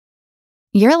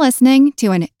You're listening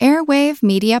to an Airwave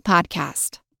Media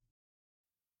Podcast.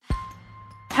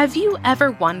 Have you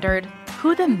ever wondered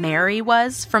who the Mary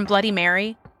was from Bloody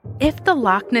Mary? If the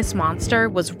Loch Ness Monster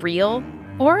was real,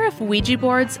 or if Ouija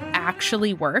boards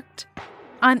actually worked?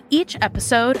 On each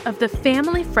episode of the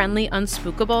family-friendly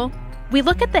Unspookable, we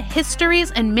look at the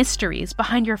histories and mysteries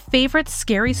behind your favorite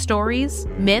scary stories,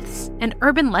 myths, and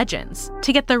urban legends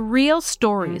to get the real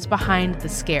stories behind the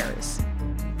scares.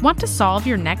 Want to solve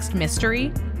your next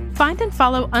mystery? Find and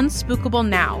follow Unspookable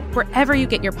now, wherever you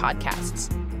get your podcasts.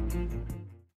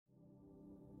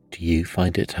 Do you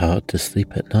find it hard to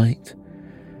sleep at night?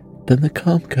 Then the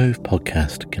Calm Cove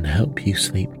podcast can help you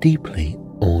sleep deeply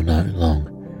all night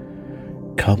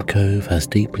long. Calm Cove has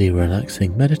deeply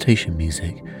relaxing meditation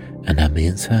music and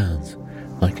ambient sounds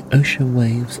like ocean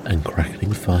waves and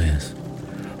crackling fires.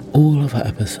 All of our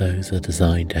episodes are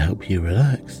designed to help you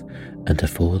relax and to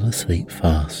fall asleep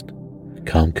fast.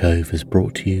 Calm Cove is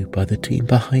brought to you by the team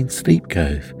behind Sleep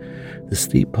Cove, the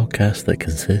sleep podcast that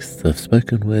consists of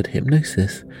spoken word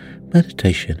hypnosis,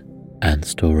 meditation, and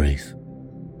stories.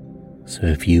 So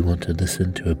if you want to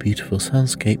listen to a beautiful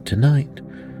soundscape tonight,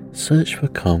 search for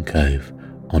Calm Cove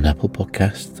on Apple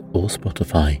Podcasts or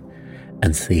Spotify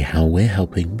and see how we're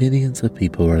helping millions of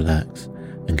people relax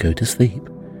and go to sleep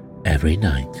every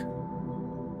night.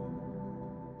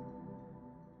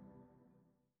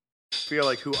 I feel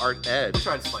like who art Ed? We'll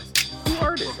try to spice it. Who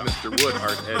art Ed? Mr. Wood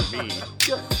art Ed me.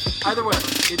 Good. Either way,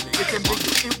 it's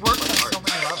ambiguous. It works on so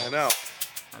many levels. I know.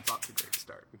 That's off to a great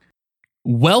start.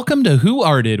 Welcome to Who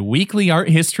Arted, weekly art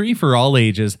history for all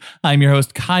ages. I'm your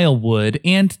host, Kyle Wood,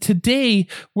 and today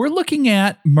we're looking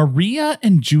at Maria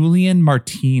and Julian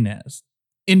Martinez.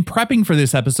 In prepping for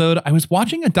this episode, I was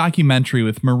watching a documentary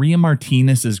with Maria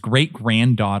Martinez's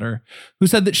great-granddaughter, who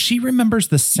said that she remembers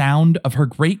the sound of her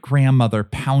great-grandmother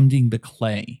pounding the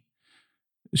clay.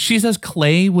 She says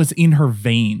clay was in her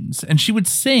veins, and she would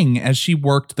sing as she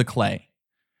worked the clay.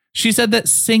 She said that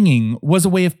singing was a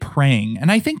way of praying,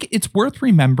 and I think it's worth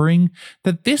remembering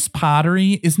that this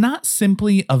pottery is not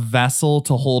simply a vessel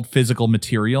to hold physical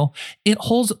material. It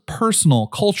holds personal,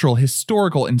 cultural,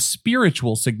 historical, and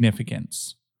spiritual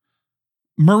significance.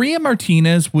 Maria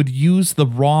Martinez would use the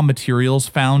raw materials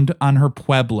found on her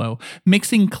pueblo,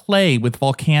 mixing clay with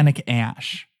volcanic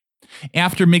ash.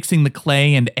 After mixing the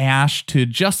clay and ash to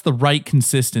just the right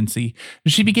consistency,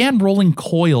 she began rolling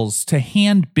coils to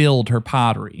hand build her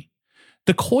pottery.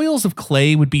 The coils of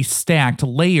clay would be stacked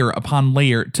layer upon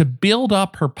layer to build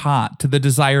up her pot to the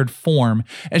desired form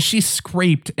as she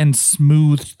scraped and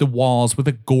smoothed the walls with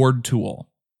a gourd tool.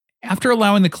 After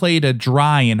allowing the clay to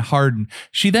dry and harden,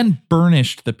 she then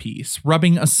burnished the piece,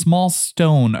 rubbing a small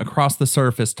stone across the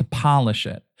surface to polish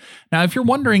it. Now, if you're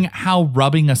wondering how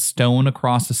rubbing a stone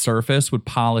across a surface would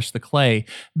polish the clay,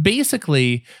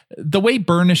 basically, the way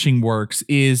burnishing works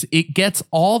is it gets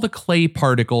all the clay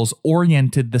particles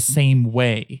oriented the same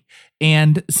way.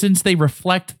 And since they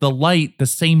reflect the light the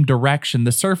same direction,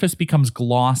 the surface becomes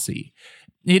glossy.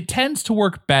 It tends to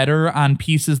work better on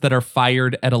pieces that are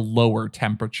fired at a lower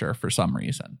temperature for some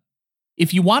reason.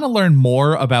 If you want to learn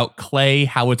more about clay,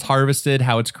 how it's harvested,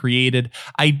 how it's created,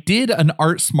 I did an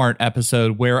Art Smart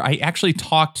episode where I actually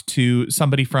talked to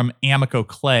somebody from Amico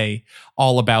Clay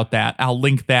all about that. I'll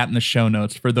link that in the show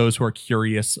notes for those who are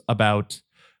curious about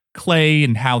clay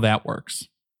and how that works.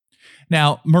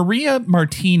 Now, Maria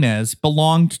Martinez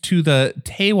belonged to the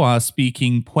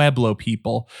Tewa-speaking Pueblo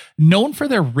people, known for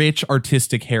their rich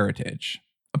artistic heritage.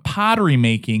 Pottery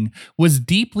making was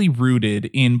deeply rooted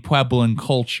in Puebloan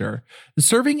culture,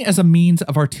 serving as a means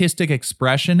of artistic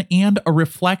expression and a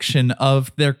reflection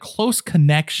of their close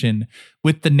connection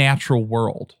with the natural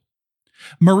world.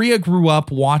 Maria grew up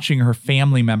watching her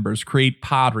family members create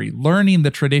pottery, learning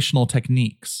the traditional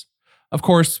techniques. Of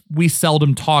course, we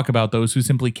seldom talk about those who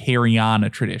simply carry on a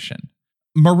tradition.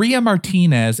 Maria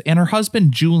Martinez and her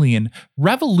husband Julian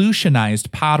revolutionized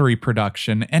pottery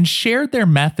production and shared their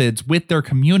methods with their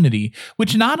community,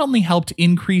 which not only helped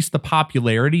increase the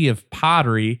popularity of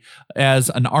pottery as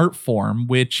an art form,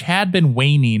 which had been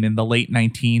waning in the late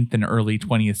 19th and early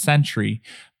 20th century,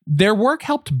 their work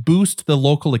helped boost the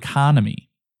local economy.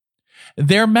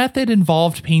 Their method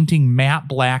involved painting matte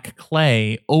black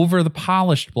clay over the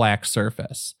polished black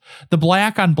surface. The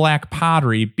black on black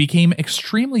pottery became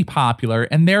extremely popular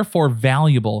and therefore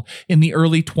valuable in the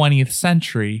early 20th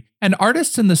century, and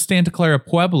artists in the Santa Clara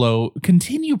Pueblo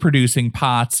continue producing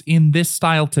pots in this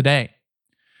style today.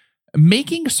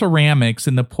 Making ceramics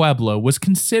in the Pueblo was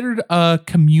considered a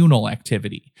communal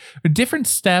activity. Different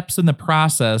steps in the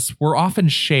process were often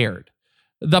shared.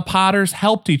 The potters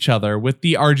helped each other with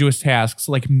the arduous tasks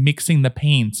like mixing the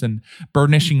paints and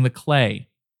burnishing the clay.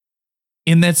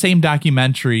 In that same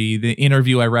documentary, the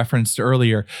interview I referenced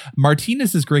earlier,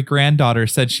 Martinez's great-granddaughter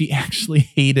said she actually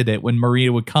hated it when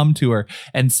Maria would come to her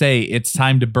and say, it's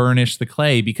time to burnish the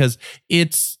clay because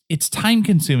it's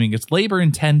time-consuming, it's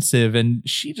labor-intensive, and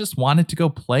she just wanted to go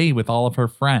play with all of her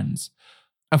friends.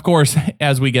 Of course,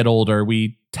 as we get older,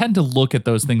 we tend to look at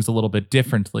those things a little bit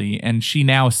differently, and she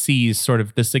now sees sort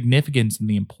of the significance and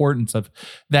the importance of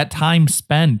that time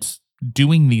spent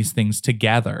doing these things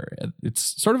together.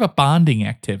 It's sort of a bonding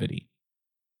activity.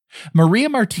 Maria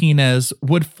Martinez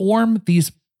would form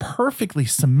these perfectly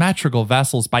symmetrical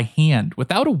vessels by hand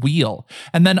without a wheel,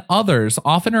 and then others,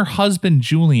 often her husband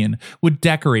Julian, would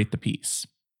decorate the piece.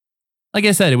 Like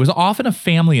I said, it was often a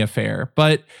family affair,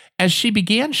 but as she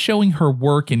began showing her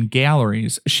work in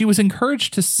galleries, she was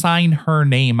encouraged to sign her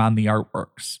name on the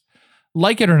artworks.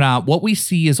 Like it or not, what we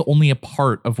see is only a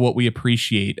part of what we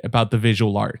appreciate about the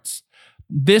visual arts.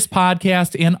 This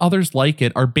podcast and others like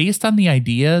it are based on the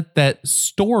idea that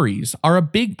stories are a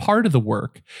big part of the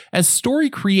work, as story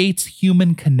creates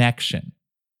human connection.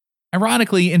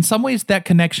 Ironically, in some ways that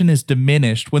connection is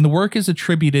diminished when the work is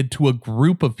attributed to a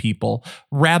group of people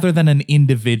rather than an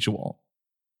individual.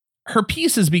 Her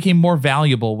pieces became more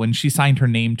valuable when she signed her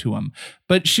name to them,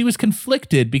 but she was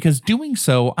conflicted because doing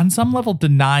so on some level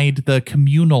denied the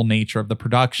communal nature of the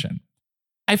production.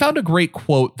 I found a great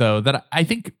quote, though, that I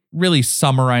think really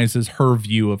summarizes her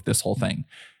view of this whole thing.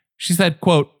 She said,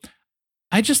 quote,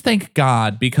 "I just thank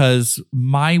God because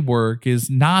my work is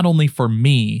not only for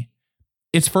me,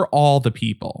 it's for all the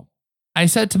people. I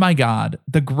said to my God,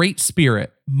 the Great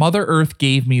Spirit, Mother Earth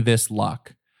gave me this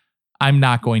luck. I'm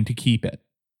not going to keep it."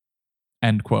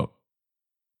 End quote.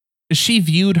 She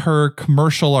viewed her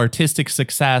commercial artistic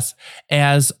success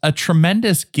as a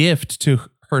tremendous gift to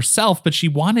herself, but she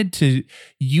wanted to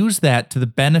use that to the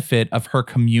benefit of her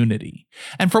community.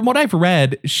 And from what I've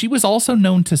read, she was also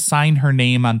known to sign her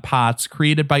name on pots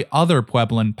created by other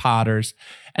Pueblan potters.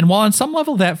 And while on some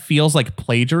level that feels like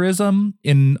plagiarism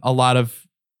in a lot of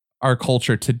our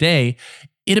culture today,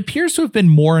 it appears to have been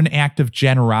more an act of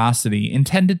generosity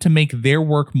intended to make their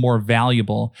work more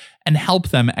valuable and help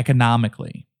them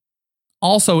economically.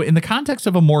 Also, in the context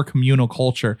of a more communal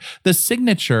culture, the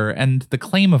signature and the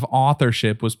claim of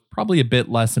authorship was probably a bit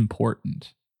less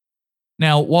important.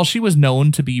 Now, while she was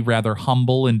known to be rather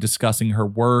humble in discussing her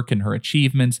work and her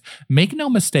achievements, make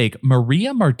no mistake,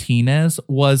 Maria Martinez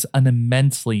was an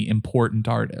immensely important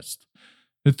artist.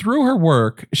 Through her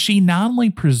work, she not only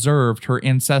preserved her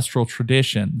ancestral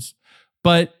traditions,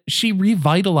 but she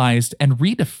revitalized and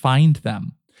redefined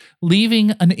them,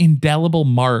 leaving an indelible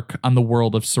mark on the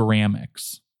world of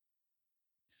ceramics.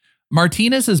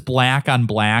 Martinez's black on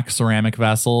black ceramic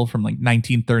vessel from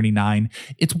 1939,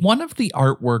 it's one of the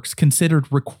artworks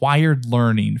considered required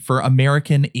learning for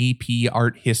American AP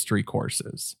art history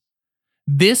courses.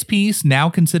 This piece, now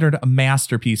considered a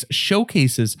masterpiece,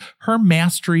 showcases her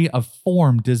mastery of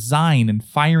form, design, and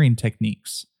firing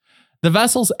techniques. The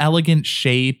vessel's elegant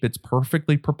shape, its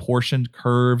perfectly proportioned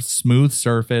curves, smooth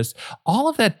surface, all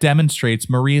of that demonstrates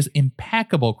Maria's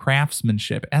impeccable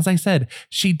craftsmanship. As I said,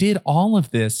 she did all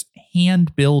of this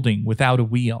hand building without a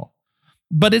wheel.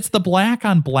 But it's the black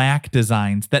on black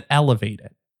designs that elevate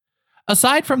it.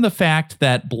 Aside from the fact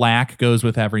that black goes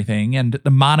with everything and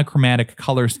the monochromatic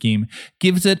color scheme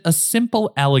gives it a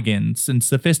simple elegance and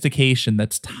sophistication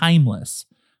that's timeless,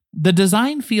 the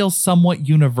design feels somewhat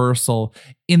universal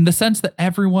in the sense that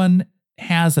everyone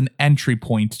has an entry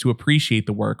point to appreciate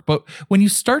the work. But when you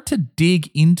start to dig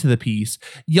into the piece,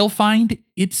 you'll find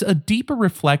it's a deeper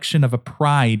reflection of a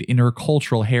pride in her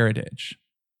cultural heritage.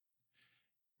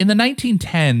 In the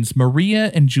 1910s,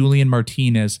 Maria and Julian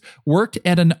Martinez worked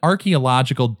at an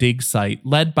archaeological dig site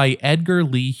led by Edgar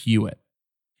Lee Hewitt.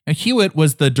 Now, Hewitt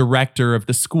was the director of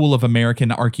the School of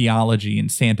American Archaeology in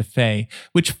Santa Fe,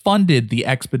 which funded the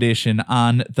expedition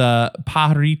on the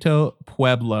Pajarito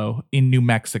Pueblo in New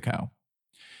Mexico.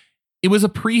 It was a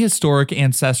prehistoric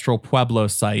ancestral Pueblo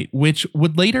site, which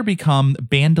would later become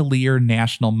Bandelier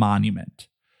National Monument.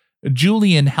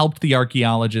 Julian helped the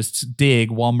archaeologists dig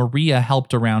while Maria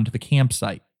helped around the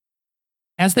campsite.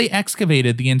 As they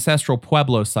excavated the ancestral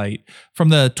Pueblo site from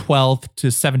the 12th to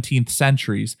 17th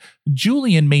centuries,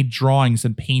 Julian made drawings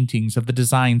and paintings of the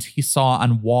designs he saw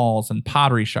on walls and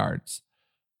pottery shards.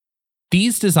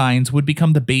 These designs would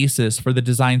become the basis for the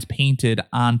designs painted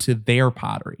onto their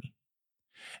pottery.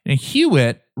 And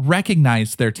Hewitt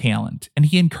recognized their talent, and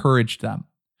he encouraged them.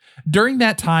 During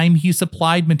that time, he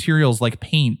supplied materials like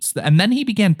paints, and then he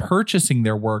began purchasing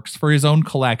their works for his own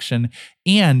collection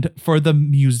and for the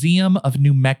Museum of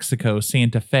New Mexico,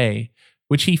 Santa Fe,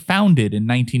 which he founded in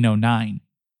 1909.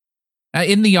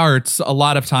 In the arts, a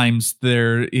lot of times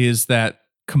there is that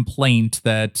complaint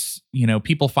that,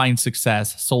 people find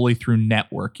success solely through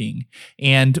networking.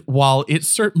 And while it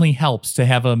certainly helps to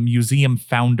have a museum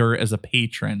founder as a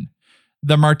patron,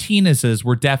 the Martinezes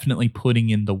were definitely putting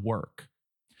in the work.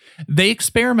 They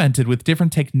experimented with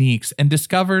different techniques and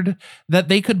discovered that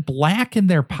they could blacken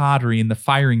their pottery in the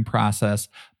firing process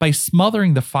by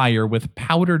smothering the fire with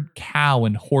powdered cow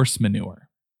and horse manure.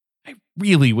 I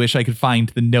really wish I could find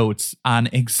the notes on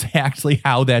exactly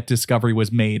how that discovery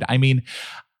was made. I mean,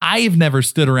 I've never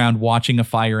stood around watching a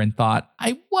fire and thought,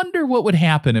 I wonder what would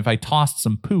happen if I tossed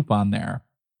some poop on there.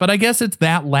 But I guess it's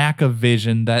that lack of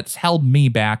vision that's held me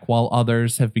back while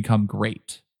others have become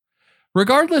great.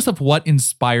 Regardless of what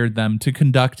inspired them to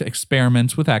conduct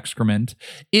experiments with excrement,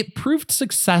 it proved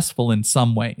successful in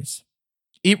some ways.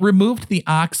 It removed the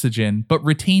oxygen but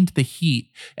retained the heat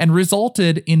and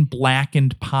resulted in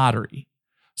blackened pottery.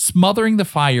 Smothering the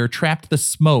fire trapped the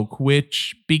smoke,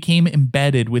 which became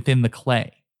embedded within the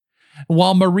clay.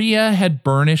 While Maria had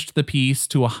burnished the piece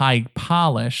to a high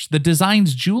polish, the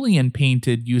designs Julian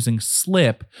painted using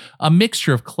slip, a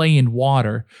mixture of clay and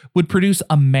water, would produce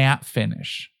a matte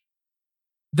finish.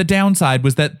 The downside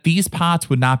was that these pots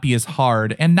would not be as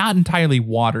hard and not entirely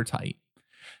watertight.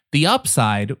 The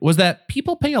upside was that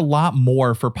people pay a lot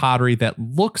more for pottery that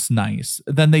looks nice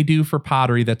than they do for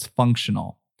pottery that's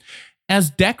functional. As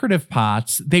decorative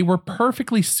pots, they were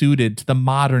perfectly suited to the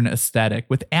modern aesthetic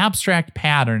with abstract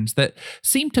patterns that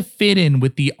seemed to fit in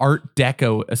with the Art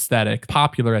Deco aesthetic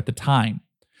popular at the time.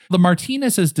 The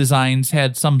Martinez's designs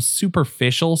had some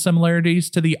superficial similarities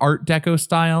to the Art Deco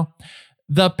style,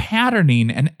 the patterning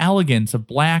and elegance of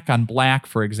black on black,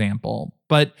 for example,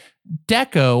 but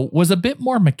Deco was a bit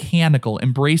more mechanical,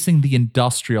 embracing the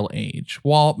industrial age,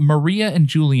 while Maria and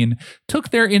Julian took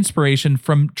their inspiration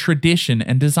from tradition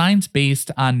and designs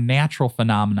based on natural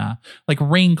phenomena like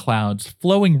rain clouds,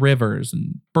 flowing rivers,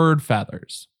 and bird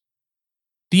feathers.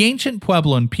 The ancient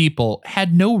Puebloan people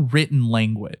had no written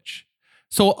language,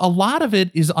 so a lot of it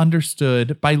is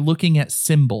understood by looking at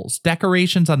symbols,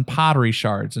 decorations on pottery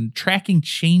shards, and tracking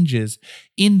changes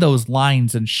in those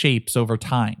lines and shapes over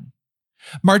time.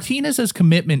 Martinez's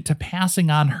commitment to passing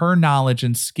on her knowledge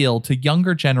and skill to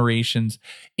younger generations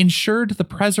ensured the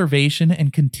preservation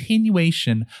and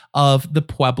continuation of the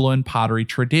Puebloan pottery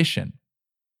tradition.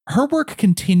 Her work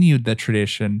continued the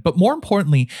tradition, but more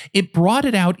importantly, it brought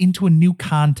it out into a new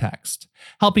context,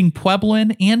 helping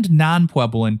Puebloan and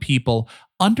non-Puebloan people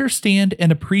understand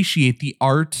and appreciate the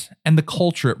art and the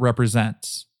culture it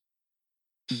represents.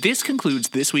 This concludes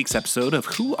this week's episode of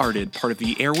Who Arted, part of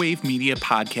the Airwave Media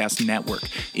Podcast Network.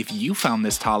 If you found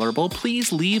this tolerable,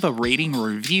 please leave a rating or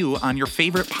review on your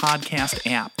favorite podcast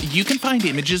app. You can find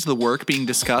images of the work being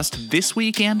discussed this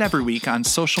week and every week on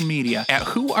social media at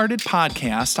Who Arted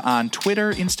Podcast on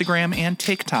Twitter, Instagram, and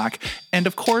TikTok, and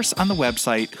of course on the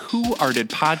website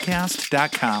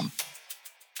whoartedpodcast.com.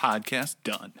 Podcast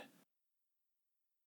done.